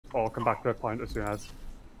or come back to the point as soon as.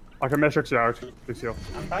 I can matrix you out, Lucio.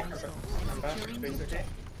 I'm back. Basically.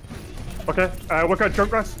 Okay, we're good.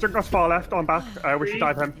 Junkrat's far left on back. We should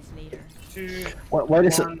dive him. 2, What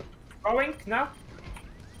is it? 1. Going now.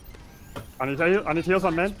 I need heals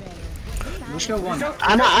on main. Let's go one.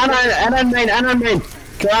 Anna main.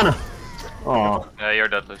 Kill Anna. Oh. Yeah, you're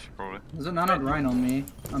dead, Lucio, probably. There's an Anna Rhine on me.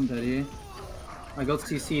 I'm dead here. I got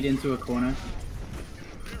CC'd into a corner.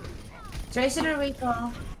 Tracer and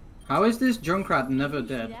recall. How is this Junkrat never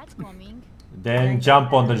dead? Then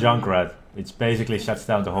jump on the Junkrat. It basically shuts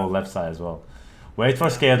down the whole left side as well. Wait for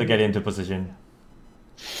Scale to get into position.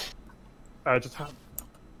 Just have.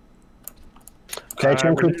 Okay,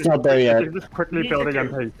 Junkrat's not there yet. Just quickly build a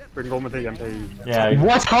MP. We can go with the MP. Yeah.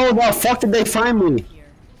 What? How the fuck did they find me?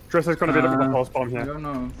 Tristan's gonna be looking for pulse bomb I here. don't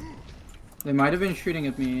know. They might have been shooting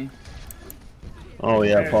at me. Oh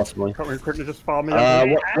yeah, possibly. Can we quickly just farm me?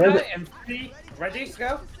 What is it? And 3, ready to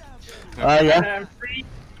go. Yeah. And 3,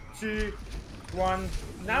 2, 1,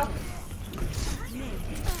 now.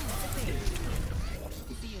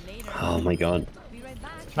 Oh my god.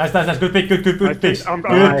 Nice. Good pick. Good pick. I'm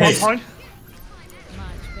Good pick. point.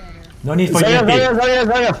 No need for Zaya.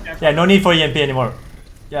 EMP. Yeah, no need for EMP anymore.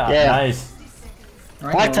 Yeah. Nice.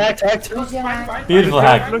 Hacked. Beautiful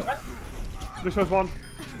hack. Lucio's one.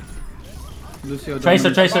 Lucio. Tracer.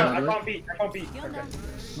 I can't beat. Okay.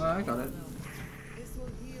 Well, I got it.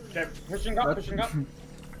 Okay, pushing up.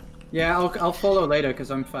 Yeah, I'll follow later because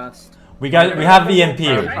I'm fast. We have EMP.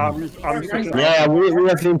 Yeah, we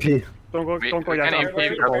have EMP. Don't go yet.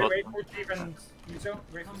 Wait for Steven Lucio.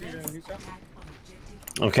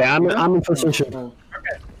 Okay, I'm in position.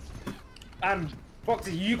 Okay.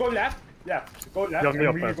 Foxy, you go left. Yeah, go left. Yeah, me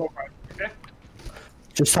up and we there. go right. Okay.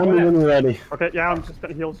 Just tell me when you're ready. Okay, yeah, I'm just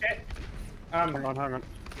getting heals. Okay. Hang on.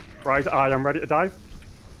 Right, I am ready to dive.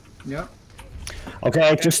 Yep.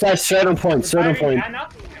 Okay, just start straight on point.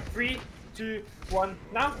 3, 2, 1,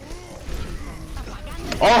 now.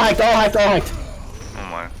 All hacked. Oh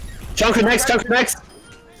my. Junker next.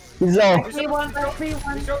 He's all. 3-1,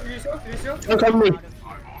 3-1. Lucio. Junk on me.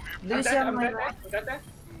 Lucio on my right.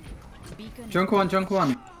 Junk one.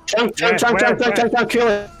 Junk, kill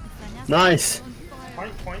it. Nice.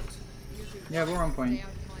 Point. Yeah, we're on point.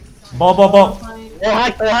 Ball. All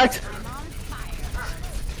hacked.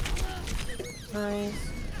 Nice.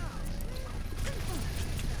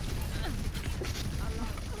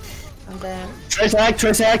 I'm there. Tracer hack,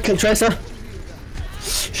 kill Tracer.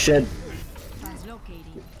 Shit.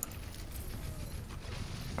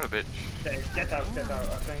 What a bitch. Okay, get out, I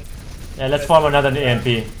think. Yeah, let's farm another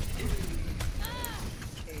EMP.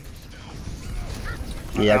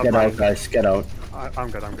 Yeah, get out, guys. Get out. I'm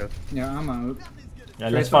good. Yeah, I'm out. Yeah,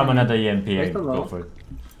 let's farm another EMP and Tracer go low. for it.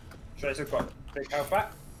 Tracer got big health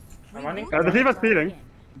back. I'm running. The D.Va's beating.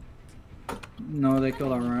 No, they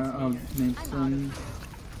killed our Mason.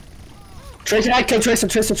 Tracer hack, kill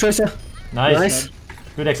Tracer. Nice.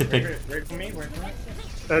 Good exit pick. Wait for me.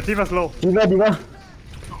 D.Va's low. Diva.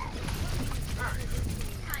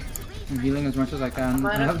 I'm healing as much as I can.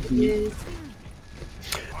 I have B.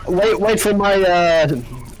 Wait for my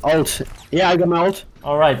ult. Yeah, I got my ult.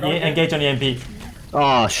 Alright, engage on EMP.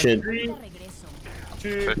 Oh shit. 3,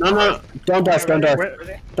 2, No, don't dive. Don't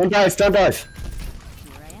dive.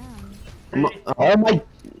 Oh my.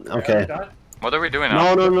 Okay. What are we doing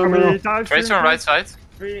now? No. Tracer on right side.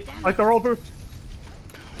 3. Like the roll boot.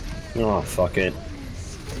 Oh fuck it.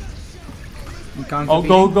 Oh,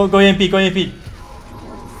 go EMP.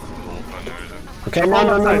 Okay,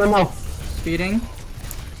 no. Speeding.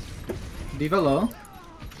 Diva low.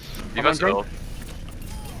 Give us roll.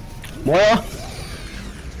 Moira.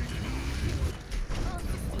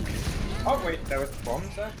 Oh wait, there was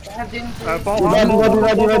bombs there. Diva.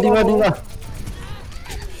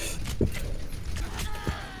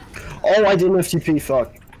 Oh, I didn't have TP,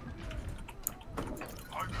 fuck.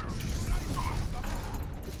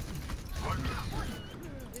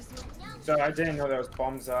 So I didn't know there was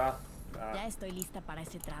bombs there.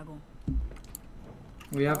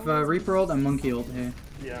 We have Reaper ult and Monkey ult here.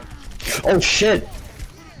 Yeah. Oh shit.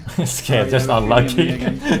 Scared, just unlucky. Yeah,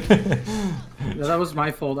 that was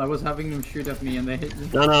my fault. I was having them shoot at me and they hit me.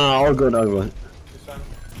 No, all good. This one.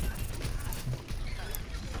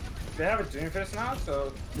 They have a Doomfist now,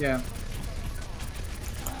 so. Yeah.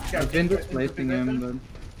 I've been displacing him, but.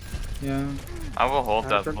 Yeah. I will hold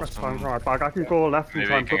that. Right back. I can go left and Maybe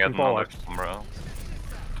try we and can put get them forward. another somewhere else.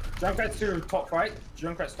 Junkrat's to top right.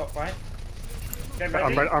 Okay,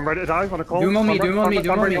 ready? I'm ready to dive on a call. Doom on me.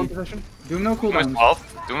 On position. Doom no Doom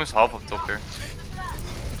cooldowns. is half of top here.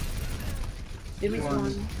 Give me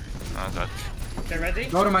one. That. Okay, ready?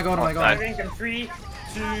 Go to my. Diving in 3,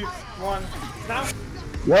 2, 1. Now.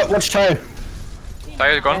 What's time?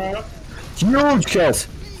 Tiger gone. Huge kills.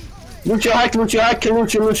 Lucio hack, kill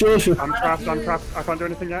Lucio. I'm trapped, I can't do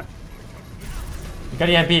anything yet. You got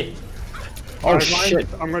EMP. Oh Mines, shit.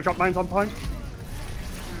 I'm gonna drop mines on point.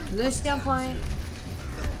 Lucian point.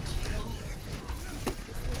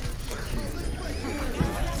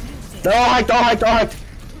 Don't hack.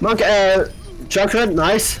 Monk, Junkrat,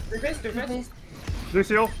 nice. Do this.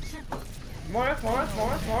 Lucio. More.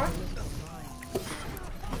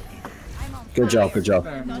 Good job.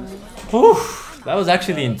 Whew, that was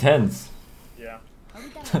actually intense. Yeah.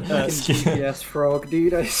 Yes, frog,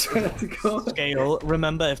 dude. I swear to God. Scale.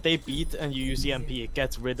 Remember, if they beat and you use EMP, it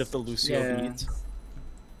gets rid of the Lucio Yeah. beat.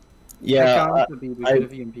 Yeah, We could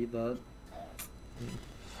have EMP'd that.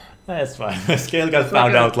 That's fine. Scale got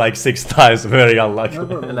found out like 6 times. Very unlucky. No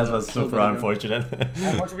problem. That was super unfortunate.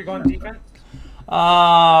 How much are we going defense?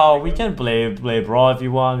 We can play Brawl if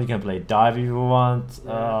you want. We can play Dive if you want.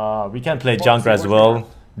 We can play Junkrat as well.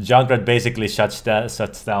 Junkrat basically shuts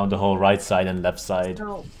down the whole right side and left side.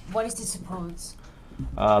 So, what is the support?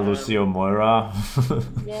 Lucio, Moira.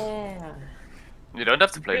 Yeah. You don't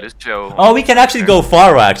have to play Lucio. Oh, we can actually go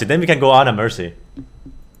Pharah actually. Then we can go Ana Mercy.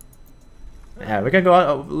 Yeah, we can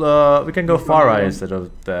go Pharah instead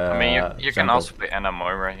of the. I mean, you can Junkrat. also play Ana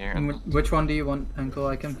Moira here. Which one do you want, Uncle?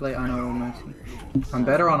 I can play Ana or Mercy. I'm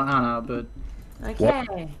better on Ana, but Okay.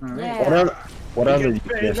 Alright. Yeah. What other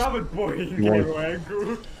Another boy in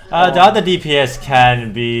Angle. The other DPS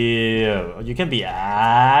can be. You can be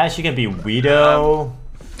Ashe. You can be Widow.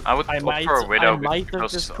 I would I opt might- for a Widow I might have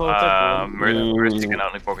because just quoted one. Mercy can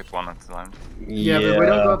only pocket one at a time. yeah,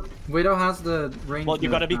 but Widow has the range. Well, you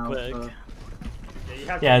gotta be now, quick. so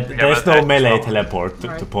Yeah, there's but no that's melee not- teleport to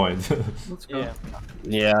Alright. point. let's go. Yeah,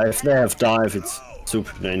 Yeah, if they have dive, it's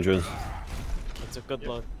super dangerous. it's a good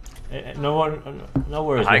look. No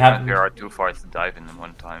worries. I We can't have. there are too far to dive in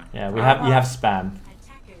one time. Yeah, we have spam.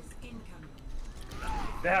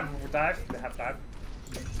 They have dive.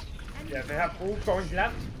 Yeah, they have all going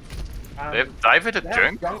left. They have dive at a They have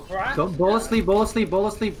junk? Junkrat. Go, ball asleep.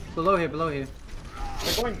 Below here. They're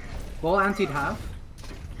going Ball antied half.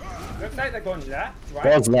 looks like they're going left, right?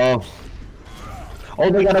 Ball's low. Oh,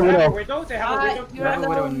 they got a They have a widow. widow. They have a widow. You're They have a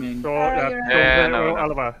Widow in alone. main. So, Pharah, you're Yeah,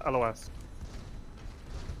 alone. no. LOS.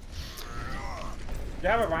 They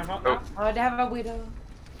have a Reinhardt Oh. now. Oh, they have a widow.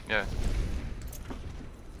 Yeah.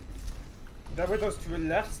 The widow's to the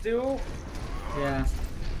left still. Yeah.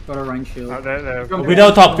 Got a range shield. We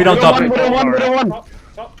don't top. Widow one.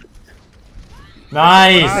 Top.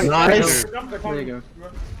 Nice. Nice. There you go.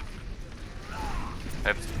 I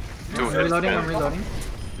have two I'm hits. reloading. man.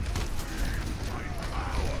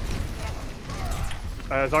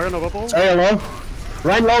 Zarya no bubble. Say hello.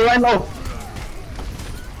 Run low.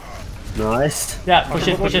 Nice. Yeah, push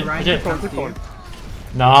it. Range shield comes to you.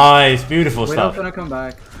 Nice, beautiful Widow's stuff. gonna come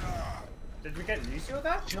back. Did we get Lucio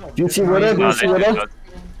there? No. Do you see widow? Do No, you they see did widow? not.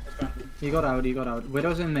 He got out.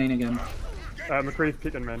 Widow's in main again. McCree's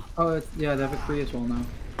peeking man. Oh, yeah, they have a Kree as well now.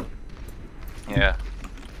 Yeah.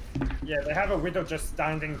 Yeah, they have a widow just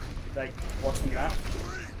standing, like, watching left.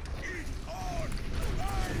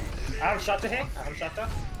 I have a shutter here.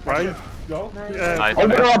 Right? Go. Nice. Oh,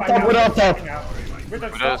 widow up top. Widow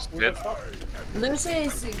Widow's stop. dead. Lucy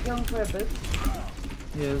is going for a boot.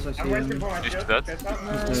 Yes, I see I'm waiting him. for my She's shield. dead. Get up.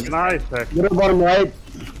 Dead. Nice pick. Widow bottom right.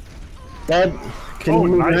 Dead. Can Oh,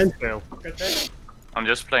 you move nice behind? kill. Get there. I'm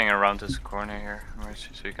just playing around this corner here,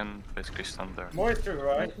 so you can basically stand there. More to the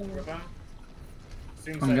right.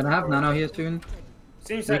 Seems I'm like gonna have they're- Nano here soon.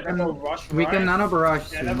 Seems We like they're can, going rush we right. can Nano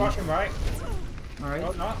barrage Yeah, they're soon. rushing right. Alright.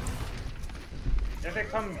 No, not. If they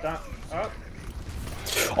come down. Oh.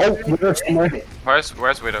 Oh, widow somewhere.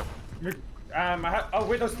 Where's Widow?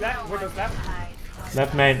 Widow's left.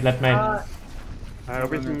 Left main. We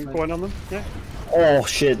can go in on them. Yeah. Oh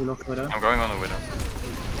shit. We look Widow. I'm going on the Widow.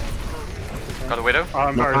 Got a Widow?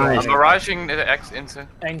 I'm very Nice. I'm barraging the X into.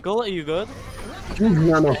 Ankle, are you good?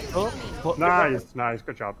 No. Ankle? Nice.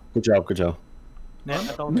 Good job. Good job. Yeah,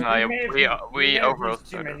 I don't No, yeah, we overrode.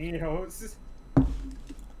 Too many heals.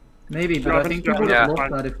 Maybe, but Yeah, I think we would yeah. have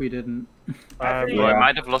lost that if we didn't. I think- Well, I Yeah.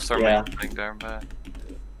 might have lost our Yeah. main link there, but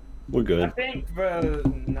We're I good. think the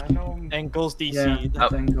Nano. Ankle's DC. Yeah,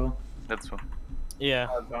 that's Oh. Angle. that's one. Yeah.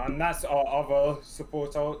 And that's our other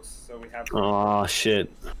support ults, so we have. Oh shit.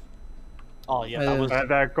 Oh yeah, that was.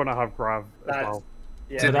 They're gonna have Grav as That's- well.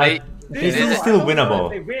 Yeah. So Did that, they- this did is they- still They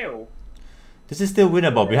winnable. will. This is still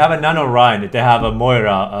winnable. We have a Nano Rhine. They have a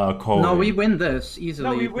Moira code. No, we win this easily.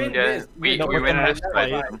 No, we but- win Yeah, this. we No, win but this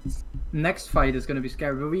right. fight. next fight is gonna be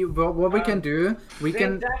scary. But what we can do, we They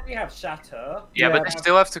can. definitely have Shatter. Yeah, Yeah. but they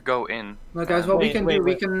still have to go in. Well, guys, what we Wait, can wait, do,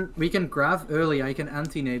 wait. we can grab early. I can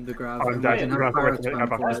anti-nade the grab. I'm and we dead. can You're have gonna have pirate to wait till spam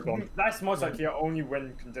they for get it. back to spawn. That's most likely your only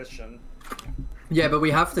win condition. Yeah, but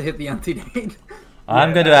we have to hit the anti-nade.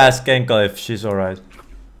 I'm going to ask Enkel if she's alright.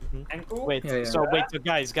 Ankle? Wait, Yeah, yeah. so wait, so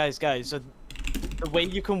guys. So the way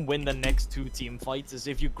you can win the next 2 team fights is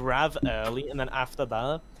if you grab early, and then after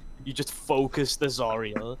that, you just focus the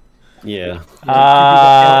Zarya. Yeah.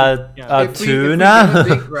 Tuna?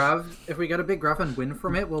 If we get a big grab and win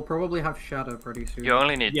from it, we'll probably have Shadow pretty soon. You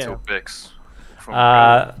only need Yeah. 2 picks. From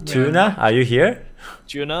Tuna, are you here?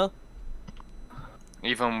 Tuna?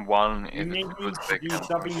 even one You if need it's a good to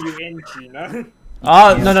pick. be W in, Gina.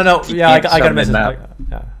 Oh, no. Yeah, I got a Summon message. that.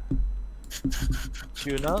 Yeah.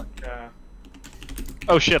 Tuna? Yeah.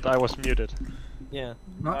 Oh shit, I was muted. Yeah.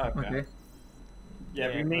 No? Okay. Okay.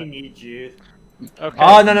 Yeah, we may need you. Okay.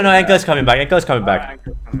 Oh, no, Enkel's coming back. Enkel's coming back.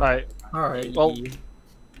 Right. Alright. Well,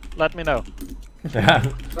 let me know. Yeah.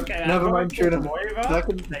 Okay, Never I'm mind, going to Tuna. Moira. Back,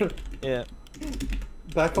 in, Yeah.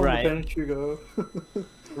 back on Right. the bench you go.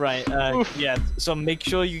 Right, yeah, so make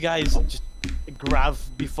sure you guys just grab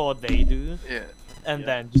before they do, Yeah. and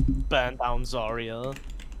then just burn down Zarya.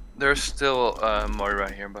 There's still Moira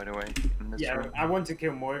here, by the way. In this Yeah, room. I want to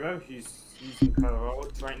kill Moira. She's using her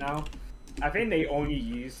ult right now. I think they only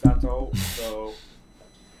use that ult, so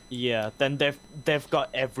Yeah, then they've got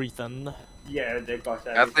everything. yeah, they got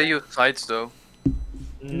that. Have they used sides though?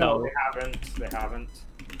 No, they haven't. They haven't.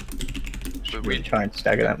 But We we try and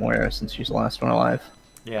stagger that Moira since she's the last one alive.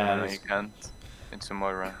 yeah, no, you can't. It's a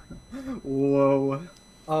Moira. Whoa.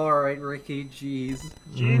 Alright, Ricky, jeez.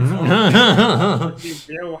 You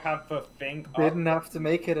will have to think of Didn't have to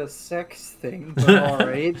make it a sex thing, but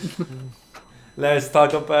alright. Let's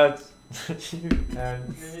talk about you and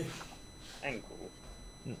me. ankle.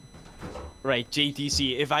 Right,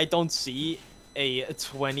 JTC, if I don't see a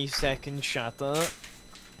 20-second shatter,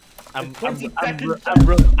 I'm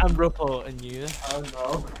reporting you. Oh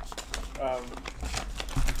no.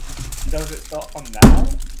 Does it start from now?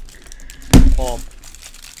 Or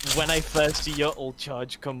when I first see your ult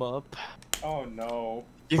charge come up, Oh no.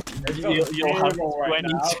 you'll have terrible right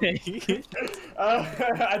 20 now. seconds.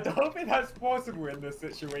 I don't think that's possible in this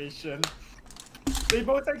situation. They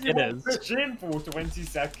both actually It won't is. push in for 20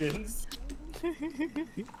 seconds.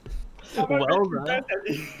 Well,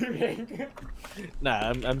 nah,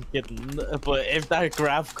 I'm kidding. But if that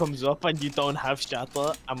graph comes up and you don't have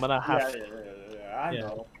shatter, I'm gonna have. Yeah, I Yeah.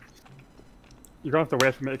 know. You're gonna have to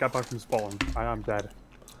wait for me to get back from spawn. I am dead.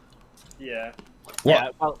 Yeah. Yeah,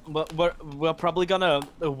 well, we're probably gonna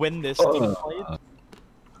win this team fight.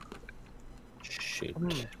 Shit.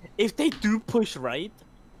 If they do push right,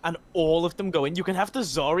 and all of them go in, you can have the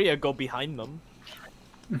Zarya go behind them.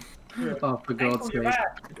 Oh, for God's Ankle, you're sake.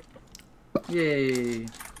 back. Yay.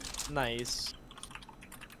 Nice.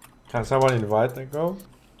 Can someone invite Enkel?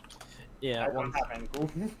 Yeah. I don't have ankle.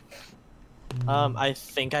 I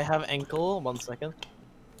think I have ankle. 1 second.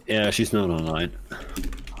 Yeah, she's not online.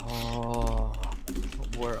 Oh,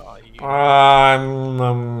 where are you?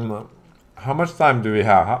 How much time do we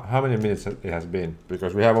have? How many minutes it has been?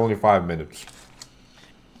 Because we have only 5 minutes.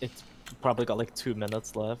 It's probably got like 2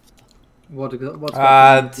 minutes left. What's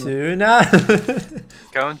Tuna?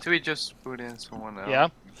 Can't we just put in someone else? Yeah.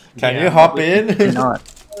 Can you hop in?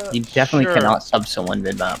 You definitely Sure. cannot sub someone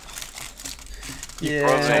mid map.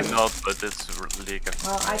 Probably not, but it's League of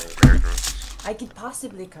Well, Weird Rules. I could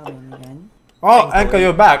possibly come in again. Oh, Enkel,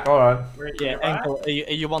 you're back. Alright. Yeah, ankle. Are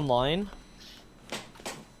you online?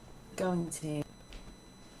 Going to.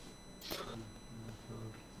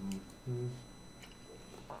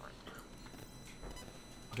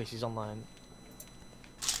 Okay, she's online.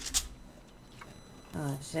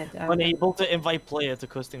 Oh shit. Unable to invite player to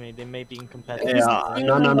custom me. They may be incompatible. Yeah,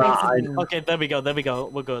 no. Okay, there we go.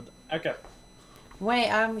 We're good. Okay. Wait,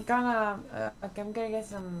 I'm gonna get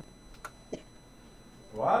some.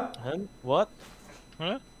 What? Huh? What?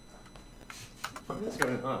 What is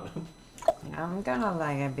going on? I'm gonna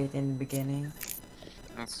lag a bit in the beginning.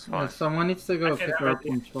 That's Yeah, fine. someone needs to go Okay, pick they're her up ready.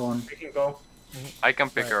 from spawn. We can go. I can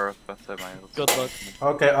pick her up at my ult. Good luck.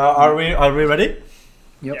 Okay, are we ready?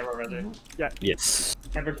 Yep. Yeah, we're ready. Yes.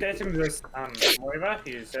 And we're getting this Moira,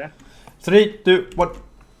 he's here. 3, 2, 1.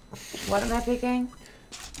 What am I picking?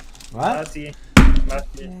 What? Mercy.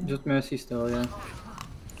 Mercy. Just Mercy still, yeah.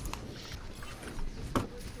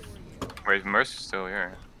 Wait, Mercy's still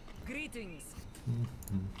here. Greetings.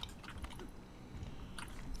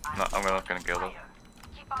 No, I'm not gonna kill her.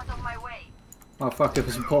 Keep out of my way. Oh fuck, it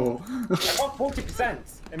was Paul. I got 40%.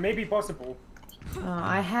 It may be possible. Oh,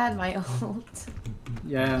 I had my ult.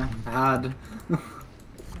 Yeah, bad.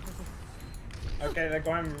 Okay, they're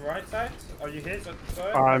going right side. Are you here?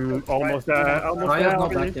 Sorry? I'm almost there. Almost Raya's there. not I'll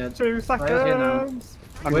back be yet. 2 Raya's here now. seconds.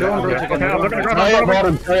 I'm We here, don't I'm bridge here. again, Okay, I'm we looking to don't grab Fire my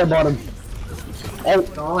bottom, fire bottom.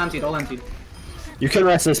 Oh, All emptied, all emptied. you can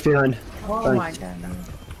rest this behind. Oh my god.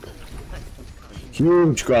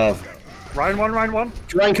 Huge grab. Ryan 1, Ryan 1.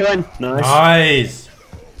 Come on. Nice. Nice.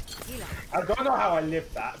 I don't know how I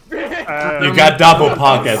lived that. You got double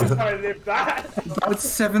pocket. How I lived that. About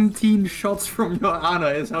 17 shots from your Ana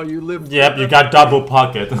is how you live. Yep, you got double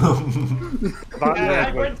pocket. That, I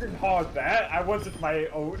nade went was, in hard there. I wanted my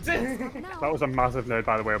ult. that was a massive nade,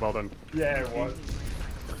 by the way. Well done. Yeah, it was.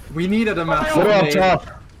 We needed a massive What up nade. top?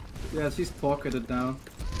 Yeah, she's pocketed now.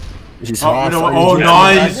 She's Oh, half. oh,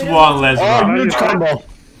 nice one, Oh, Lesnar. huge combo.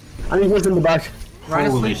 And he goes in the back. Ryan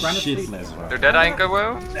is Holy asleep, Ryan is shit, asleep. Lesnar. They're dead, I ain't go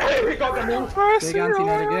well. We got them all. Big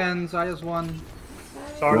anti-nade again, Zaya's one.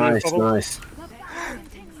 Sorry, Nice, bubble. nice.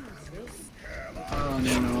 Oh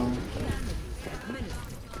no.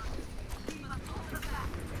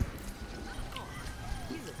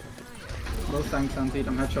 Both tanks anti,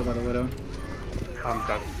 I'm headshot by the Widow. I'm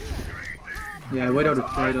dead. Yeah, Widow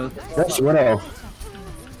destroyed us. That's Widow.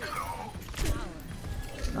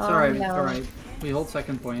 It's alright, no. it's alright. We hold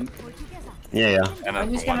second point. Yeah, yeah. And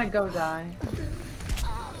I'm just one. gonna go die.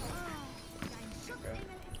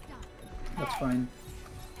 That's fine.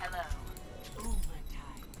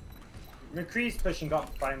 McCree's pushing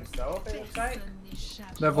up by himself, it looks like.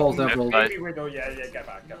 They're Vols, they're Vols. Right. Maybe Widow, yeah, get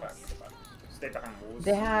back. Stay behind walls.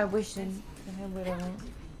 They have wishing. They have Widow.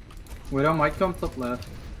 Widow might come top left.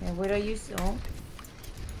 Yeah, Widow used to.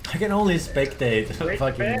 I can only spectate. Wait a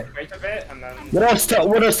Fucking. bit, and then... Widow's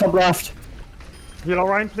top left. Heal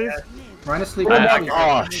Ryan, please. Ryan is asleep.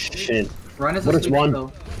 Oh, shit. Ryan is What is asleep one?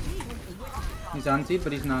 still. He's anti,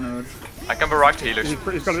 but he's nanoed. I can barrage the healers.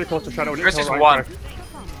 He's gonna be close to Shadow. Chris is Ryan, one. quick.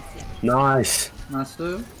 Nice.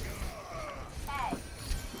 Master.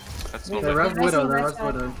 That's They not res it. Widow, they res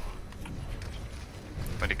Widow.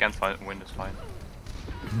 But they can't win this fight.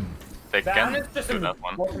 They The can Anna's just do in that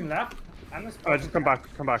one. bottom left. Anna's Just come back.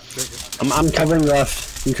 I'm covering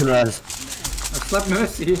left. You can res. I slept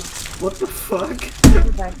Mercy. What the fuck?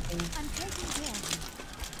 Go back,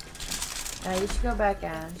 you should go back,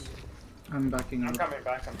 Ash. I'm backing I'm up. coming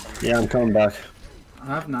back, Yeah, I'm coming back. I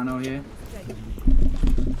have nano here.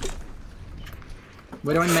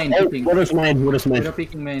 Widow in main, Oh, peeking. Widow's main. Widow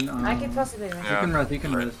peeking main. I can possibly run. You can res, you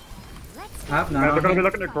can res. I have They're gonna be nano.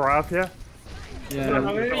 looking at grab here. Yeah.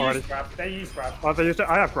 They use grab. Oh, they used it.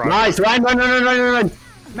 I have grab. Nice. Run.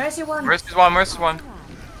 Mercy one. Mercy's one, Mercy's one.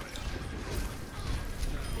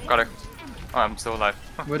 Got her. Oh, I'm still alive.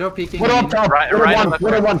 Widow peeking Widow main. up top. Right- Widow right on one. that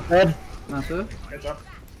Widow side. one. Dead. Master. Good job.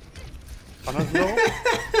 Anna's low.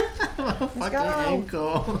 Fucking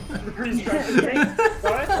ankle. McCree's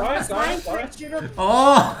trying to sorry.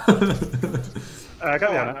 Oh! Get the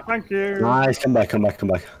Anna. Thank you. Nice. Come back. Stop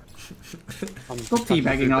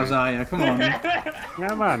teabagging our Zaya, come on.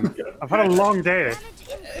 Yeah, man. I've had a long day.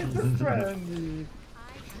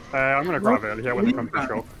 I'm gonna grab it here when they come to the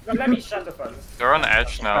show. No, let me shut the phone. They're on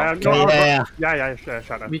edge now. No, Yeah.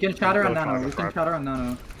 Shadow. We can shatter on Go nano, we grab. can shatter on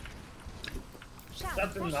nano.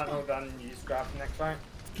 Shut them nano, then use grab next time.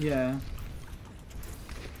 Yeah.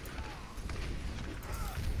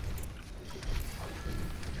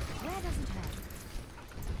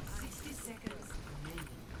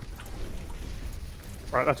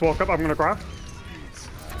 Right, let's walk up. I'm gonna grab.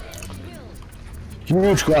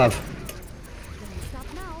 Huge grab.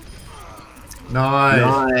 Nice.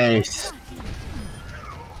 Nice.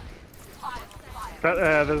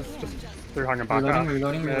 There's just two hanging back.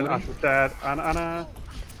 Reloading. Ash is dead. Anna.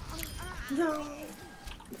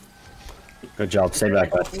 Good job. Stay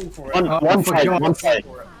back, guys. Oh, One for fight. God's One fight.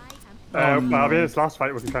 Well, no. this last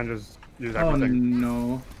fight we can kind of just use Oh everything.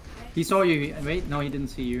 no. He saw you. Wait, no, he didn't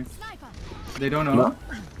see you. They don't know. No.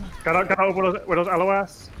 Get out with those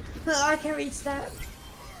LOS. I can reach that.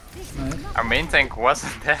 Nice. Our main tank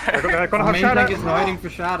wasn't They're there. gonna Our have main Shadow. tank is hiding for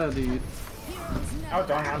Shadow, dude. Oh,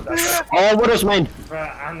 don't have that. Oh, Widow's main.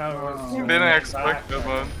 Anna was... Didn't expect that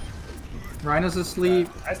one. Rhino's asleep.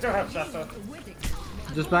 I still have Shatter.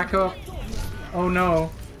 Just back up. Oh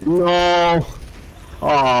no. No.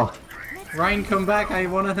 Oh. Ryan, come back. I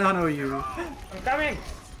wanna nano you. I'm coming!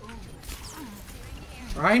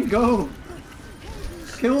 Ryan, go.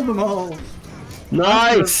 Kill them all.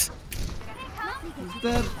 Nice. He's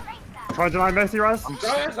dead. Try to deny Mercy Raz. He's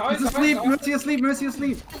asleep. Mercy asleep. Mercy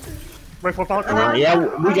asleep. Wait for Falcon. Yeah,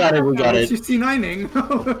 we got it. She's T9ing.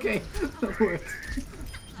 Oh, okay. That works.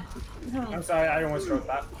 I'm sorry, I almost wrote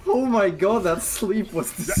that. Oh my god, that sleep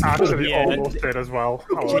was Actually, Yeah. almost did as well.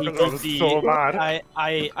 I was JTT, so bad.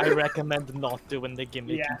 I recommend not doing the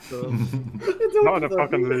gimmick. Yeah. Not in a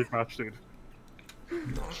fucking league match, dude.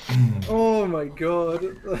 Oh my god.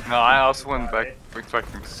 No, I also went back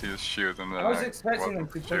expecting to see his shield and then I was expecting them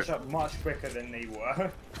wasn't to push sure. up much quicker than they were.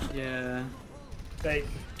 Yeah. They,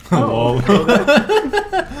 Whoa.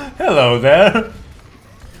 Hello there.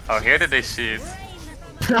 Oh, here did they see it?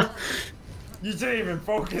 you didn't even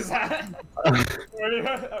focus that.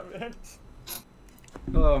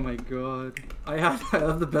 Oh my god. I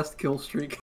have the best kill streak.